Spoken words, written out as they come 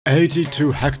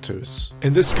82 hectares.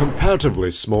 In this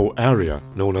comparatively small area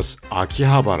known as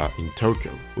Akihabara in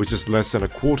Tokyo, which is less than a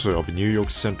quarter of New York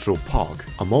Central Park,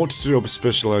 a multitude of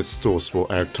specialized stores for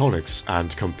electronics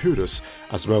and computers,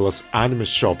 as well as anime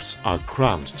shops, are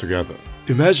crammed together.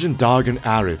 Imagine Diagon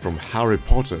Alley from Harry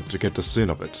Potter to get the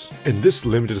scene of it. In this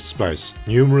limited space,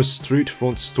 numerous street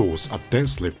front stores are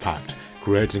densely packed,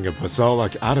 creating a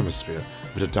bazaar-like atmosphere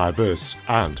with a diverse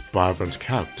and vibrant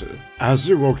character. As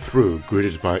you walk through,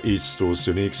 greeted by each store's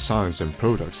unique signs and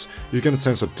products, you can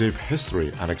sense a deep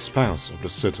history and expanse of the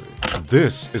city.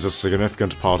 This is a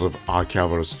significant part of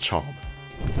Akihabara's charm.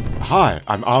 Hi,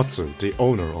 I'm Arthur, the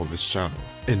owner of this channel.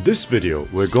 In this video,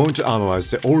 we're going to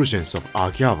analyze the origins of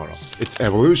Akihabara, its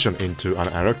evolution into an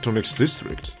electronics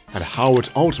district, and how it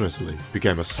ultimately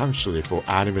became a sanctuary for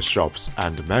anime shops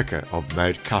and the Mecca of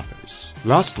maid cafes.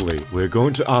 Lastly, we're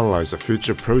going to analyze the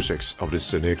future projects of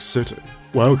this unique city.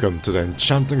 Welcome to the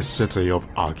enchanting city of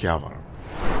Akihabara.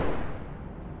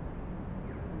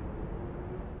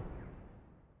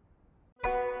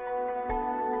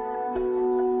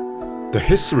 The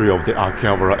history of the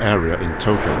Akihabara area in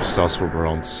Tokyo starts from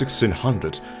around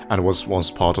 1600 and was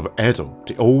once part of Edo,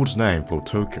 the old name for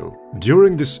Tokyo.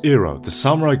 During this era, the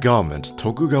samurai government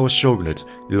Tokugawa shogunate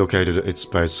relocated its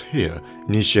base here,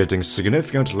 initiating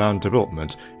significant land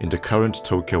development in the current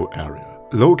Tokyo area.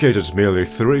 Located merely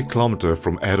 3 km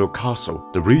from Edo Castle,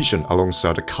 the region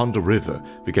alongside the Kanda River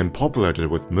became populated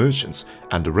with merchants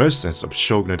and the residence of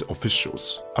shogunate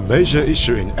officials. A major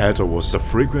issue in Edo was the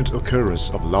frequent occurrence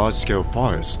of large-scale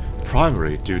fires,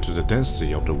 primarily due to the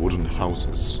density of the wooden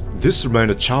houses. This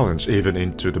remained a challenge even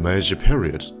into the Meiji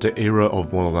period, the era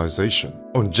of modernization.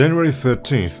 On January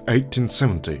 13,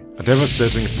 1870, a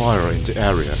devastating fire in the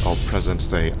area of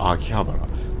present-day Akihabara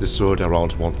destroyed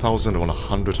around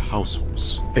 1,100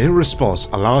 households. In response,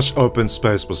 a large open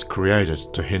space was created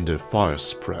to hinder fire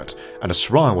spread, and a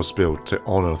shrine was built to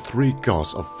honor 3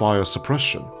 gods of fire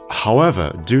suppression.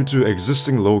 However, due to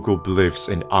existing local beliefs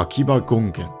in Akiba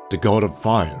Gongen, the god of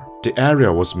fire, the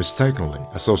area was mistakenly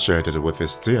associated with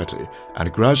this deity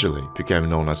and gradually became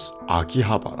known as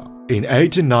Akihabara. In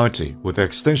 1890, with the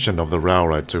extension of the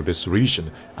railway to this region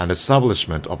and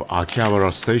establishment of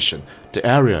Akihabara Station, the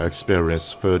area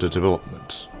experienced further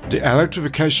development. The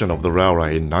electrification of the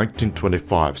railway in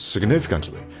 1925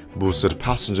 significantly boosted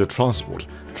passenger transport,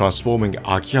 transforming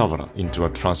Akihabara into a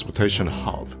transportation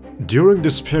hub. During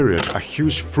this period, a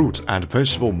huge fruit and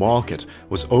vegetable market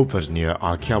was opened near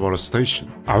Akihabara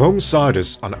Station. Alongside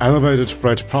this, an elevated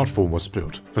freight platform was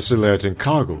built, facilitating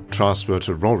cargo transfer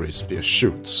to lorries via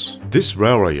chutes. This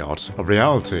railway yard, a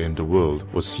reality in the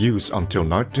world, was used until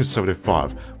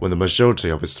 1975 when the majority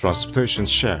of its transportation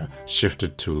share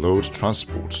shifted to road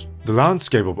transport. The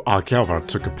landscape of Akihabara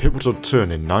took a pivotal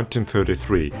turn in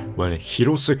 1933 when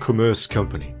Hirose Commerce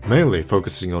Company, mainly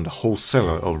focusing on the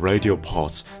wholesaler of radio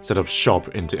parts, set up shop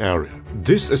in the area.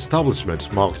 This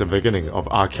establishment marked the beginning of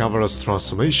Akihabara's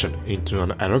transformation into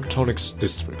an electronics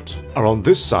district. Around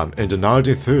this time, in the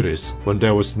 1930s, when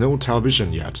there was no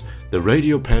television yet, the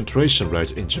radio penetration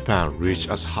rate in Japan reached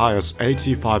as high as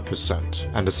 85%,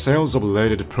 and the sales of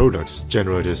related products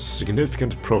generated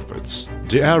significant profits.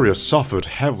 The area suffered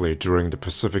heavily during the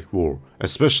Pacific War,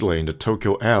 especially in the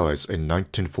Tokyo areas in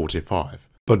 1945.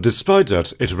 But despite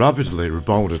that, it rapidly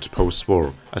rebounded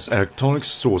post-war as electronics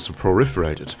stores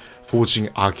proliferated, forging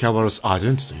Akihabara's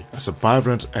identity as a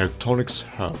vibrant electronics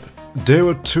hub. There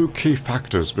were 2 key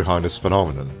factors behind this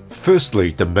phenomenon.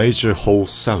 Firstly, the major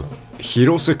wholesaler.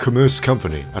 Hirose Commerce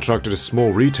Company attracted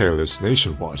small retailers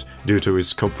nationwide due to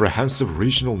its comprehensive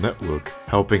regional network,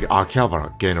 helping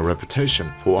Akihabara gain a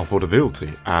reputation for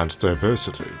affordability and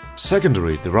diversity.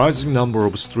 Secondly, the rising number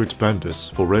of street vendors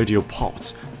for radio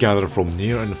parts gathered from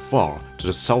near and far to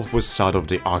the southwest side of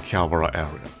the Akihabara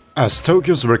area. As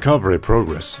Tokyo's recovery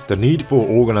progressed, the need for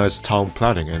organized town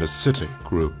planning in the city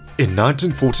grew. In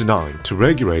 1949, to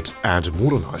regulate and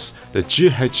modernize, the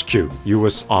GHQ,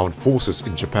 US Armed Forces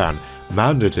in Japan,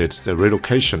 mandated the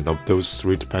relocation of those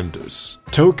street vendors.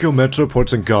 Tokyo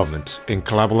Metropolitan Government, in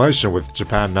collaboration with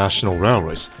Japan National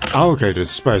Railways, allocated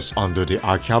space under the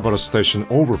Akihabara Station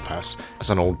overpass as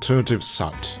an alternative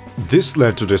site. This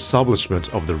led to the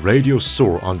establishment of the radio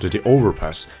store under the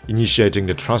overpass, initiating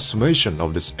the transformation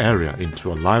of this area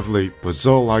into a lively,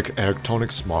 bazaar-like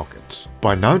electronics market.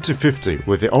 By 1950,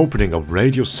 with the opening of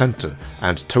Radio Center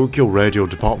and Tokyo Radio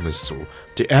Department Store,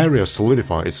 the area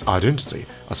solidified its identity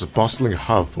as a bustling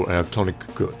hub for electronic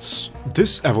goods.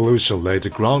 This evolution laid the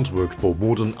groundwork for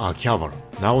modern Akihabara,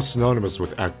 now synonymous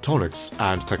with electronics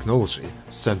and technology,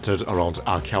 centered around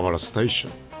Akihabara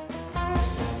Station.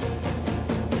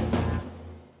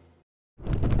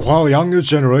 While younger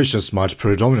generations might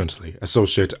predominantly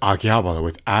associate Akihabara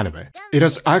with anime, it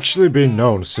has actually been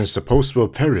known since the post-war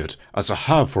period as a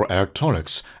hub for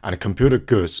electronics and computer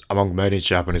goods among many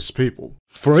Japanese people.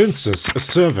 For instance, a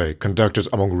survey conducted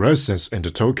among residents in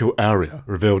the Tokyo area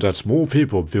revealed that more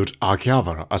people viewed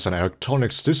Akihabara as an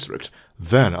electronics district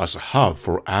than as a hub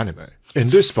for anime. In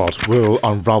this part, we'll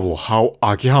unravel how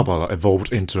Akihabara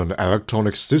evolved into an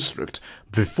electronics district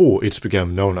before it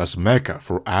became known as Mecca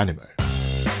for anime.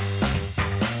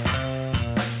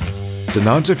 The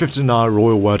 1959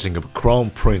 royal wedding of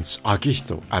Crown Prince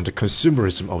Akihito and the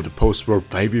consumerism of the post-war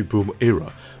baby boom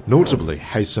era notably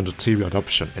hastened TV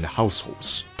adoption in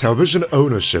households. Television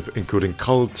ownership, including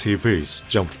colored TVs,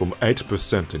 jumped from 8%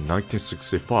 in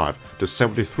 1965 to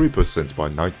 73% by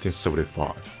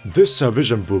 1975. This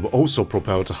television boom also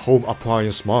propelled the home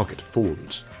appliance market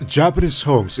forward. Japanese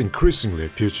homes increasingly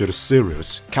featured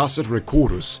stereos, cassette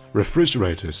recorders,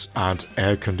 refrigerators, and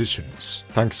air conditioners,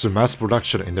 thanks to mass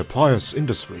production in the appliance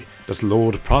industry that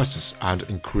lowered prices and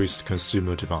increased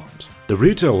consumer demand. The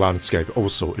retail landscape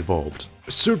also evolved.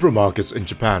 Supermarkets in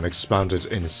Japan expanded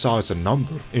in size and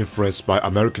number, influenced by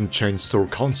American chain store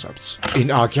concepts. In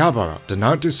Akihabara, the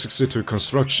 1962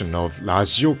 construction of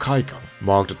Rajio Kaikan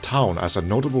marked the town as a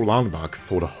notable landmark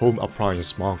for the home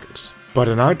appliance market. By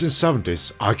the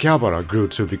 1970s, Akihabara grew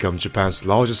to become Japan's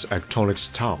largest electronics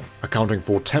town, accounting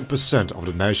for 10% of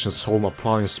the nation's home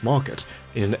appliance market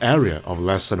in an area of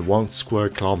less than 1 square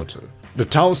kilometer. The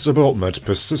town's development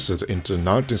persisted into the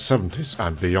 1970s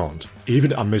and beyond,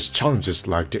 even amidst challenges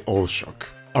like the oil shock.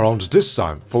 Around this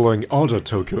time, following other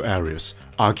Tokyo areas,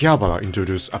 Akihabara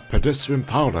introduced a pedestrian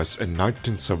paradise in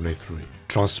 1973,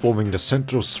 transforming the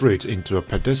central street into a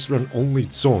pedestrian-only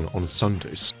zone on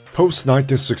Sundays.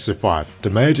 Post-1965, the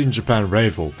Made in Japan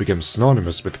label became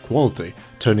synonymous with quality,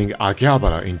 turning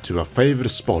Akihabara into a favored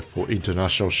spot for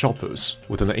international shoppers,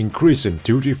 with an increase in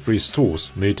duty-free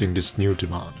stores meeting this new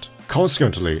demand.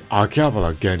 Consequently,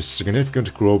 Akihabara gained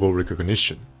significant global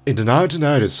recognition. In the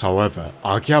 1980s, however,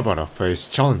 Akihabara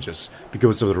faced challenges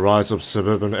because of the rise of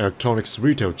suburban electronics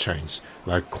retail chains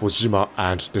like Kojima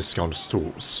and discount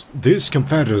stores. These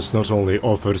competitors not only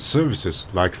offered services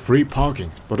like free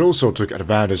parking, but also took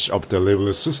advantage of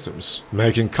delivery systems,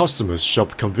 making customers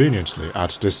shop conveniently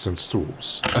at distant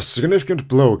stores. A significant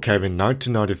blow came in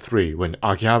 1993 when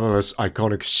Akihabara's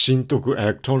iconic Shintoku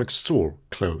electronics store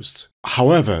closed.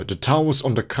 However, the town was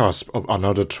on the cusp of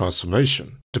another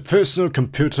transformation. The personal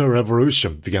computer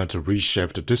revolution began to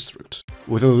reshape the district.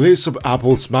 With the release of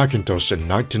Apple's Macintosh in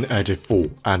 1984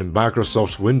 and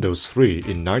Microsoft Windows 3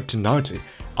 in 1990,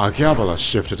 Akihabara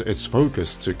shifted its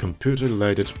focus to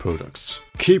computer-related products.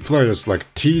 Key players like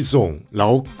T-Zone,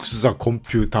 Raokuza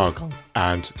Computergan,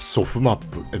 and Sofumap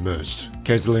emerged,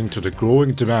 catering to the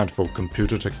growing demand for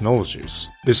computer technologies.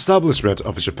 The establishment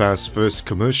of Japan's first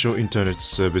commercial internet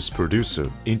service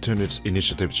producer, Internet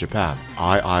Initiative Japan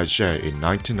 (IIJ) in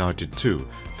 1992,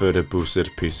 further boosted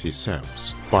PC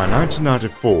sales. By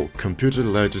 1994,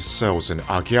 computer-related sales in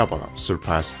Akihabara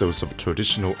surpassed those of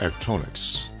traditional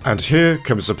electronics. And here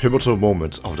comes a pivotal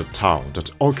moment of the town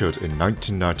that occurred in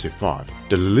 1995,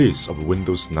 the release of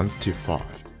Windows 95.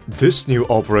 This new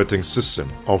operating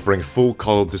system, offering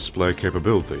full-color display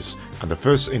capabilities and the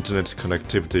first internet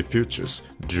connectivity features,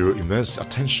 drew immense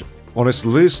attention. On its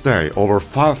release day, over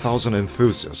 5,000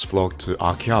 enthusiasts flocked to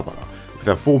Akihabara, with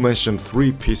the aforementioned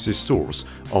 3 PC stores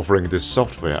offering this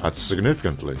software at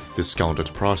significantly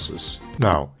discounted prices.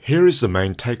 Now, here is the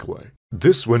main takeaway.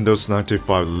 This Windows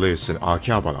 95 release in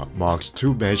Akihabara marked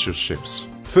 2 major shifts.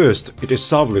 First, it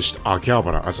established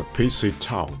Akihabara as a PC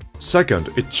town. Second,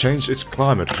 it changed its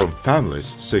climate from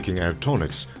families seeking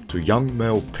electronics to young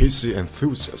male PC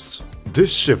enthusiasts.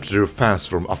 This shift drew fans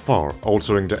from afar,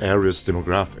 altering the area's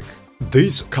demographic.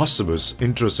 These customers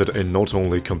interested in not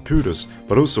only computers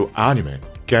but also anime,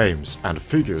 games, and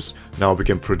figures now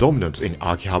became predominant in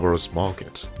Akihabara's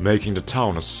market, making the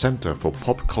town a center for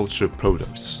pop culture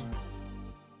products.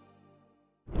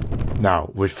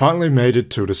 Now, we finally made it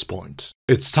to this point.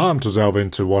 It's time to delve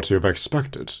into what you've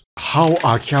expected. How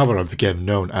Akihabara became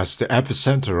known as the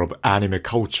epicenter of anime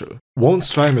culture.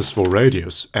 Once famous for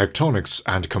radios, electronics,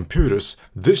 and computers,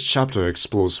 this chapter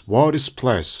explores why this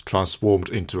place transformed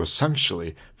into a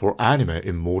sanctuary for anime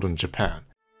in modern Japan.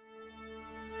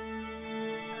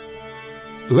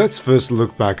 Let's first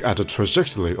look back at the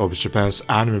trajectory of Japan's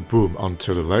anime boom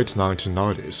until the late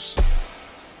 1990s.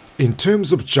 In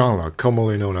terms of genre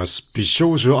commonly known as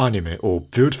Bishoujo anime or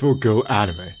beautiful girl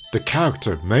anime, the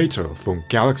character Meito from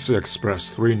Galaxy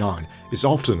Express 39 is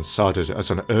often cited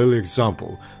as an early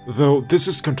example, though this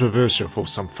is controversial for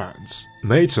some fans.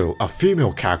 Meito, a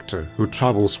female character who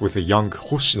travels with the young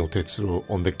Hoshino Tetsuro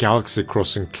on the Galaxy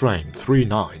Crossing Train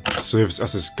 39, serves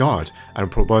as his guide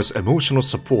and provides emotional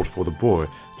support for the boy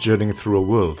journeying through a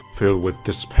world filled with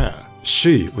despair.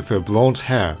 She, with her blonde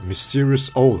hair, mysterious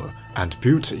aura, and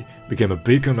beauty, became a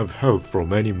beacon of hope for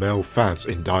many male fans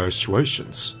in dire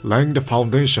situations, laying the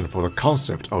foundation for the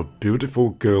concept of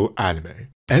beautiful girl anime.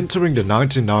 Entering the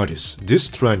 1990s, this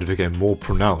trend became more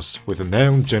pronounced with the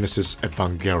Neon Genesis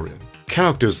Evangelion.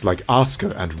 Characters like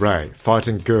Asuka and Rei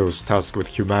fighting girls tasked with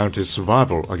humanity's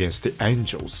survival against the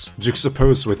angels,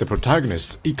 juxtaposed with the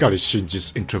protagonist Ikari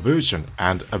Shinji's introversion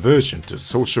and aversion to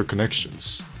social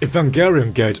connections.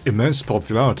 Evangelion gained immense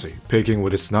popularity, peaking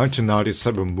with its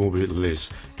 1997 movie release,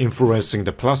 influencing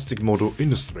the plastic model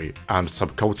industry and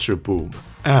subculture boom,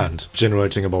 and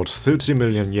generating about 30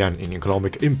 million yen in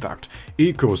economic impact,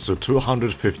 equals to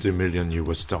 $250 million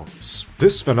US.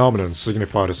 This phenomenon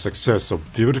signified the success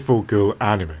of beautiful girl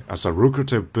anime as a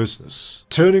lucrative business.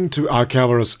 Turning to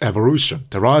Akihabara's evolution,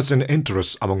 the rise in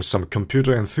interest among some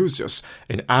computer enthusiasts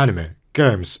in anime,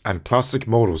 games, and plastic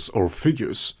models or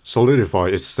figures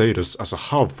solidified its status as a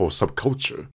hub for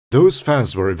subculture. Those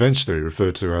fans were eventually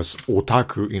referred to as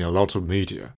otaku in a lot of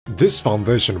media. This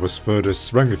foundation was further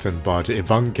strengthened by the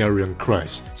Evangelion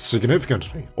craze,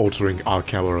 significantly altering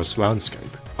Akihabara's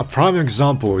landscape. A prime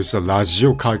example is the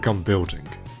Ragio Kaikan building.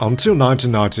 Until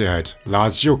 1998,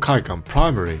 Ragio Kaikan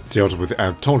primarily dealt with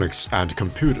electronics and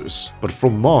computers, but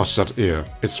from March that year,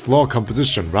 its floor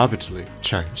composition rapidly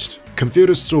changed.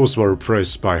 Computer stores were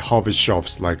replaced by hobby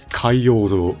shops like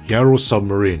Kaiyodo, Yellow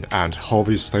Submarine, and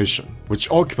Hobby Station,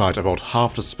 which occupied about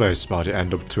half the space by the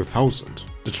end of 2000.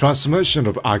 The transformation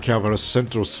of Akihabara's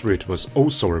central street was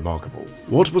also remarkable.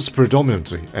 What was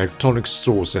predominantly electronics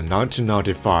stores in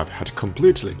 1995 had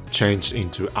completely changed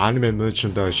into anime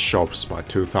merchandise shops by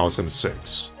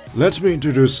 2006. Let me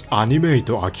introduce Anime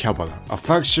to Akihabara, a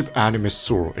flagship anime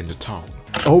store in the town.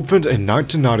 Opened in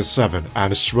 1997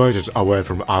 and situated away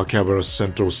from Akihabara's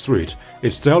central street,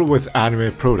 it dealt with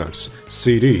anime products,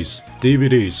 CDs,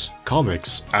 DVDs,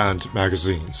 comics, and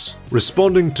magazines.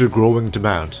 Responding to growing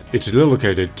demand, it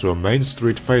relocated to a main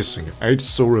street-facing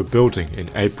 8-story building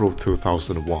in April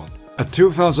 2001. A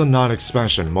 2009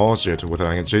 expansion merged it with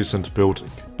an adjacent building.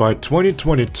 By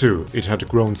 2022, it had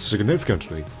grown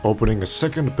significantly, opening a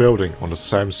second building on the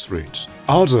same street.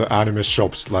 Other anime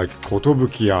shops like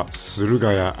Kotobukiya,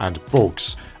 Surugaya, and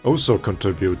Vox also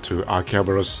contribute to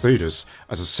Akihabara's status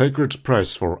as a sacred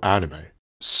place for anime.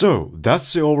 So,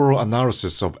 that's the overall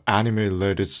analysis of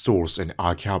anime-related stores in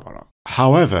Akihabara.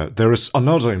 However, there is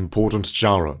another important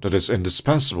genre that is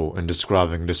indispensable in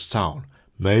describing this town: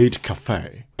 maid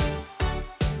cafe.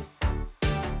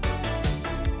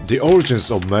 The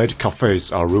origins of maid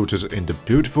cafes are rooted in the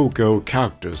beautiful girl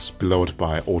characters beloved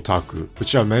by otaku,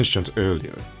 which I mentioned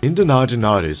earlier. In the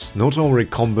 1990s, not only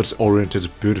combat-oriented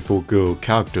beautiful girl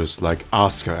characters like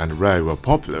Asuka and Rei were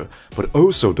popular, but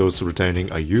also those retaining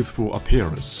a youthful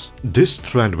appearance. This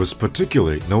trend was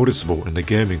particularly noticeable in the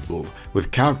gaming world,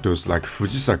 with characters like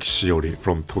Fujisaki Shiori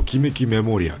from Tokimeki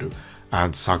Memorial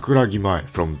and Sakuragi Mae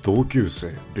from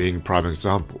Dokyusei being prime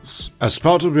examples. As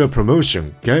part of their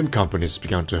promotion, game companies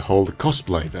began to hold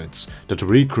cosplay events that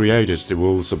recreated the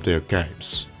worlds of their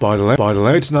games. By the late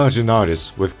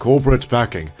 1990s, with corporate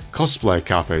backing, cosplay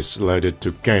cafes related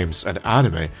to games and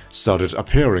anime started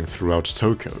appearing throughout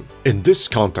Tokyo. In this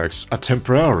context, a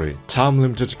temporary,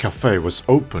 time-limited cafe was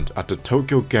opened at the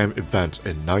Tokyo Game event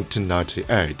in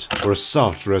 1998, where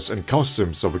staff dressed in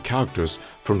costumes of characters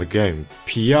from the game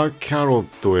Pia Carol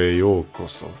Doe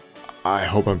Yokoso. I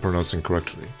hope I'm pronouncing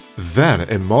correctly. Then,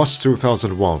 in March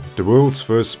 2001, the world's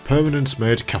first permanent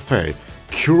maid cafe,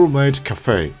 Cure Maid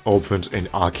Cafe, opened in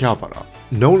Akihabara.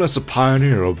 Known as a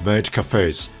pioneer of maid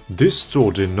cafes, this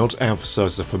store did not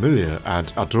emphasize the familiar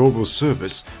and adorable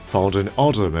service found in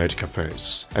other maid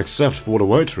cafes, except for the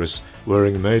waitress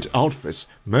wearing maid outfits,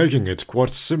 making it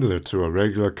quite similar to a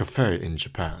regular cafe in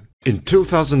Japan. In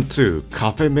 2002,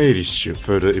 Cafe Maid-ish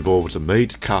further evolved the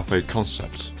maid cafe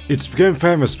concept. It became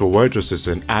famous for waitresses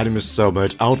in anime-style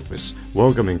maid outfits,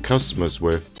 welcoming customers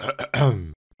with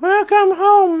 "Welcome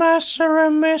home, master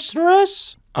and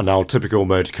mistress," a now typical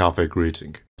maid cafe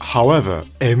greeting. However,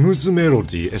 Emu's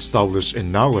Melody, established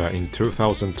in Nagoya in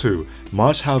 2002,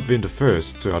 might have been the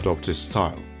first to adopt this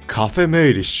style. Cafe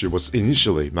Maid-ish was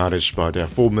initially managed by the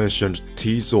aforementioned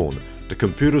T-Zone, the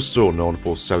computer store known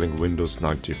for selling Windows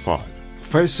 95.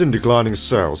 Facing declining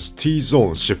sales,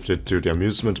 T-Zone shifted to the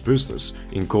amusement business,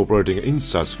 incorporating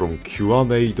insights from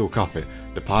Maid Cafe,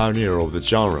 the pioneer of the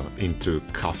genre, into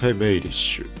Cafe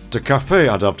Maid-ish. The cafe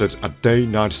adopted a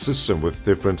day-night system with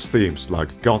different themes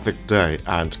like Gothic Day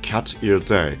and Cat Ear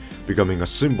Day, becoming a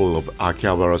symbol of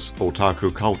Akihabara's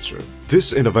otaku culture.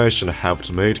 This innovation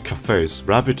helped maid cafes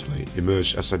rapidly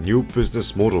emerge as a new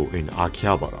business model in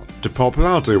Akihabara. The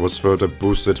popularity was further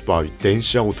boosted by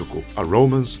Densha Otoko, a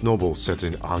romance novel set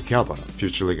in Akihabara,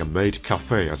 featuring a maid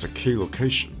cafe as a key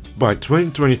location. By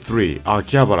 2023,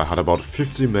 Akihabara had about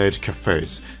 50 maid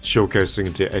cafes,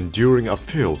 showcasing the enduring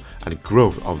appeal and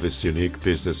growth of this unique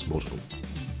business model.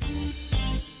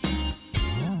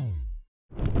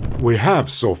 We have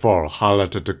so far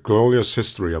highlighted the glorious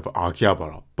history of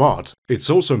Akihabara, but it's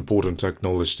also important to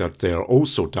acknowledge that there are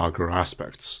also darker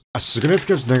aspects. A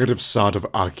significant negative side of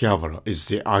Akihabara is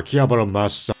the Akihabara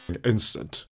mass stabbing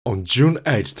incident. On June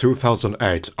 8,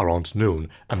 2008, around noon,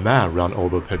 a man ran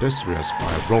over pedestrians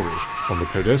by a lorry on the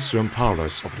pedestrian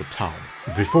paradise of the town.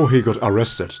 Before he got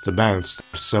arrested, the man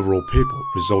stabbed several people,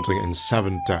 resulting in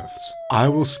 7 deaths. I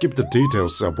will skip the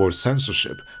details to avoid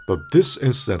censorship, but this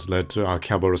incident led to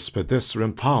Akihabara's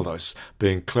pedestrian paradise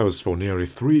being closed for nearly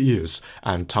 3 years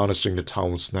and tarnishing the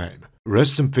town's name.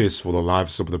 Rest in peace for the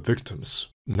lives of the victims.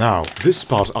 Now, this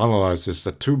part analyzes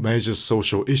the 2 major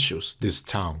social issues this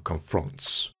town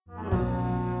confronts.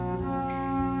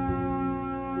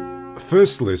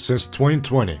 Firstly, since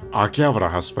 2020, Akihabara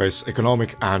has faced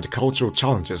economic and cultural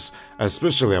challenges,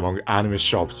 especially among anime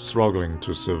shops struggling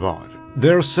to survive.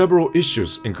 There are several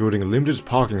issues, including limited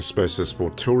parking spaces for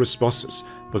tourist buses,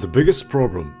 but the biggest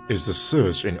problem is the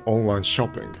surge in online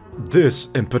shopping. This,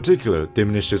 in particular,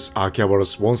 diminishes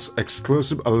Akihabara's once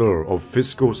exclusive allure of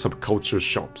physical subculture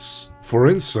shops. For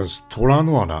instance,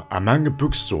 Toranoana, a manga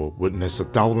bookstore, witnessed a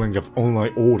doubling of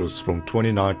online orders from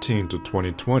 2019 to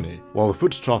 2020, while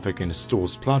foot traffic in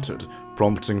stores plateaued,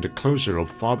 prompting the closure of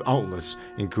 5 outlets,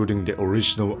 including the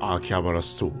original Akihabara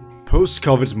store.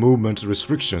 Post-COVID movement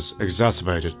restrictions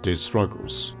exacerbated these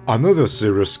struggles. Another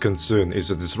serious concern is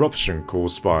the disruption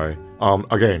caused by,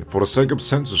 again, for the sake of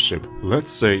censorship,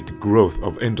 let's say the growth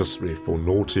of industry for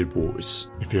naughty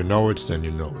boys. If you know it, then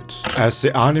you know it. As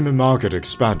the anime market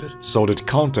expanded, so did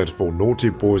content for naughty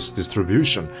boys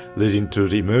distribution, leading to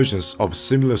the emergence of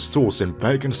similar stores in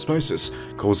vacant spaces,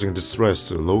 causing distress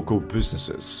to local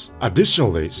businesses.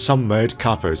 Additionally, some maid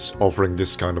cafes offering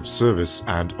this kind of service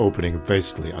and opening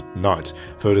basically at night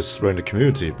further strained the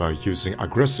community by using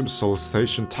aggressive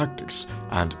solicitation tactics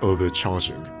and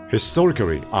overcharging.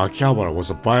 Historically, Akihabara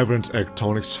was a vibrant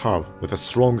electronics hub with a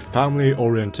strong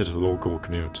family-oriented local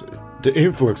community. The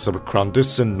influx of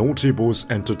clandestine naughty boys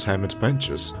entertainment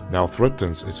ventures now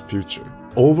threatens its future.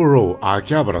 Overall,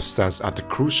 Akihabara stands at the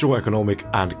crucial economic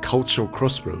and cultural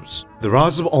crossroads. The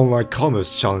rise of online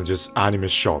commerce challenges anime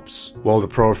shops, while the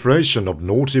proliferation of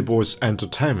naughty boys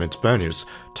entertainment venues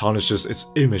tarnishes its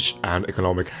image and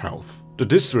economic health. The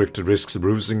district risks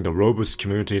losing the robust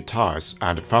community ties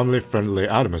and family-friendly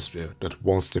atmosphere that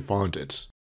once defined it.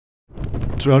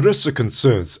 To address the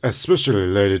concerns, especially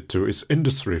related to its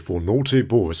industry for naughty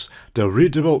boys, the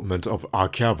redevelopment of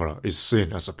Akihabara is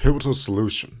seen as a pivotal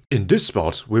solution. In this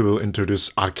part, we will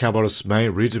introduce Akihabara's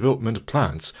main redevelopment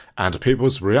plans and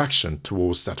people's reaction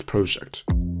towards that project.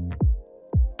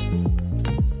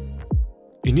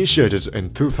 Initiated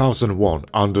in 2001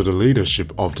 under the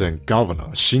leadership of then Governor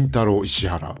Shintaro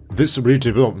Ishihara, this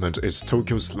redevelopment is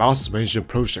Tokyo's last major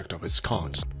project of its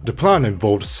kind. The plan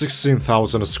involved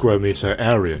 16,000 square meter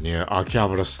area near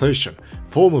Akihabara Station,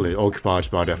 formerly occupied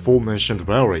by the aforementioned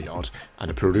railway yard and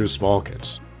the produce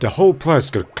market. The whole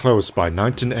place got closed by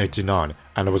 1989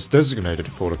 and was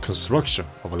designated for the construction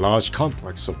of a large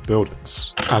complex of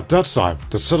buildings. At that time,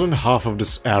 the southern half of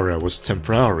this area was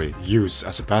temporarily used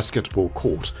as a basketball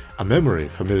court, a memory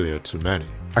familiar to many.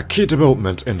 A key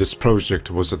development in this project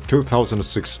was the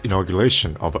 2006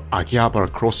 inauguration of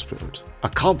Akihabara Crossfield, a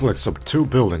complex of 2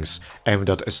 buildings aimed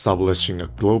at establishing a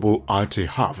global IT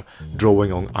hub,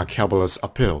 drawing on Akihabara's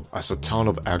appeal as a town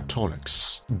of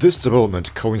electronics. This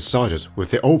development coincided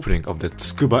with the opening of the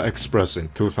Tsukuba Express in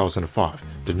 2005,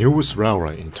 the newest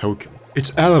railway in Tokyo.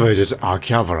 It elevated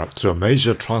Akihabara to a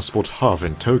major transport hub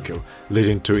in Tokyo,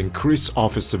 leading to increased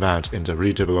office demand in the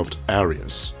redeveloped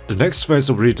areas. The next phase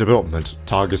of redevelopment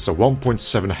targets a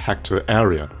 1.7 hectare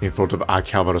area in front of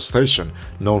Akihabara Station,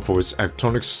 known for its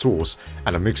electronics stores,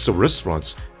 and a mix of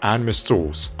restaurants, anime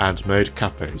stores, and maid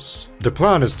cafes. The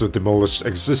plan is to demolish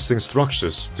existing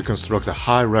structures to construct a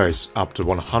high-rise up to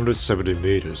 170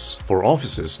 meters for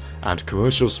offices and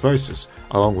commercial spaces,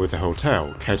 along with a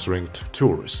hotel catering to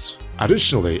tourists.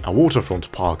 Additionally, a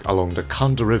waterfront park along the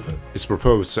Kanda River is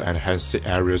proposed to enhance the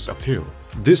area's appeal.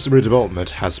 This redevelopment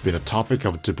has been a topic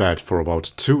of debate for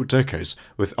about 2 decades,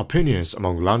 with opinions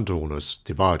among landowners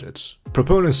divided.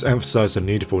 Proponents emphasize the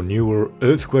need for newer,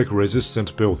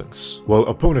 earthquake-resistant buildings, while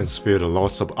opponents fear the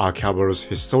loss of Akihabara's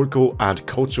historical and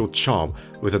cultural charm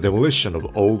with the demolition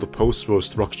of old post-war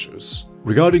structures.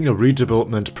 Regarding a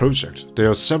redevelopment project, there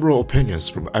are several opinions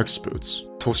from experts.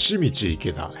 Toshimichi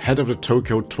Ikeda, head of the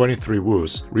Tokyo 23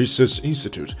 Wars Research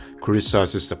Institute,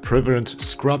 criticizes the prevalent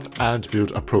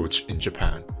scrap-and-build approach in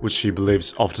Japan, which he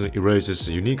believes often erases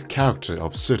the unique character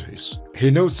of cities.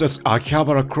 He notes that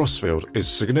Akihabara Crossfield is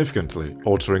significantly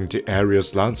altering the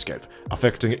area's landscape,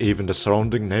 affecting even the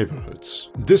surrounding neighborhoods.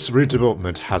 This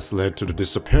redevelopment has led to the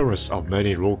disappearance of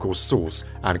many local stores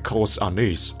and caused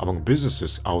unease among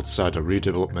businesses outside the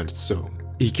redevelopment zone.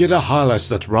 Ikeda highlights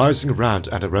that rising rent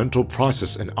and rental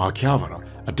prices in Akihabara,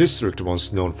 a district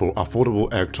once known for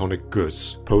affordable electronic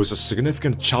goods, pose a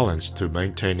significant challenge to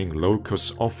maintaining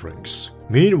low-cost offerings.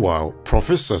 Meanwhile,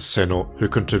 Professor Seno, who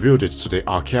contributed to the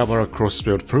Akihabara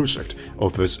Crossfield project,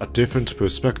 offers a different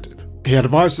perspective. He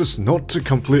advises not to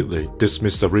completely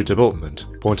dismiss the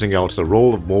redevelopment, pointing out the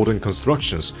role of modern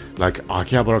constructions like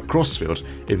Akihabara Crossfield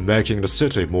in making the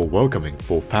city more welcoming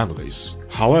for families.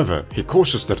 However, he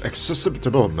cautions that excessive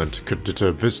development could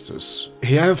deter visitors.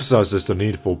 He emphasizes the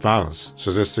need for balance,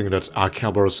 suggesting that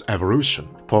Akihabara's evolution,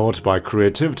 powered by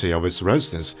creativity of its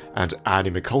residents and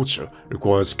anime culture,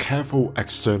 requires careful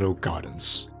external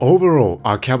guidance. Overall,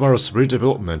 Akihabara's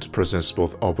redevelopment presents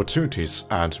both opportunities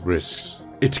and risks.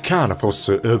 It can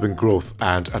foster urban growth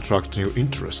and attract new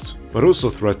interest, but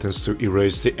also threatens to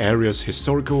erase the area's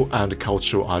historical and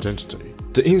cultural identity.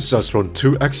 The insights from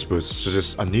 2 experts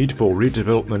suggest a need for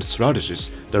redevelopment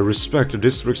strategies that respect the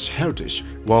district's heritage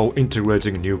while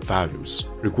integrating new values,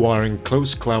 requiring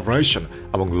close collaboration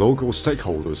among local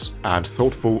stakeholders and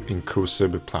thoughtful,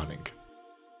 inclusive planning.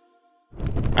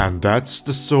 And that's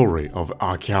the story of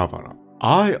Akihabara.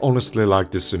 I honestly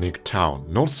like this unique town,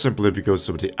 not simply because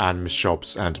of the anime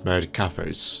shops and maid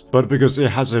cafes, but because it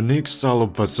has a unique style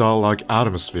of bazaar-like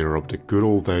atmosphere of the good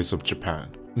old days of Japan.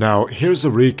 Now, here's a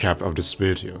recap of this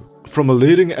video. From a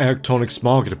leading electronics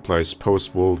marketplace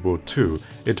post-World War II,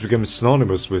 it became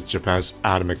synonymous with Japan's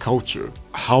anime culture.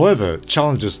 However,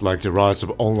 challenges like the rise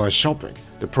of online shopping,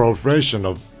 the proliferation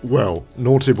of, well,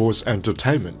 naughty boys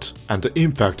entertainment, and the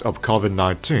impact of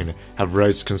COVID-19 have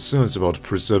raised concerns about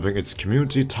preserving its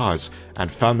community ties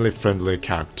and family-friendly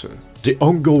character. The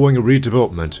ongoing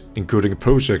redevelopment, including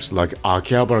projects like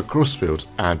Akihabara Crossfield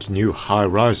and new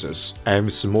high-rises,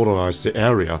 aims to modernize the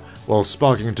area while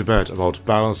sparking debate about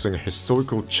balancing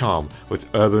historical charm with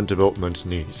urban development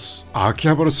needs.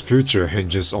 Akihabara's future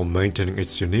hinges on maintaining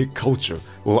its unique culture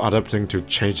while adapting to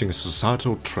changing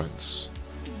societal trends.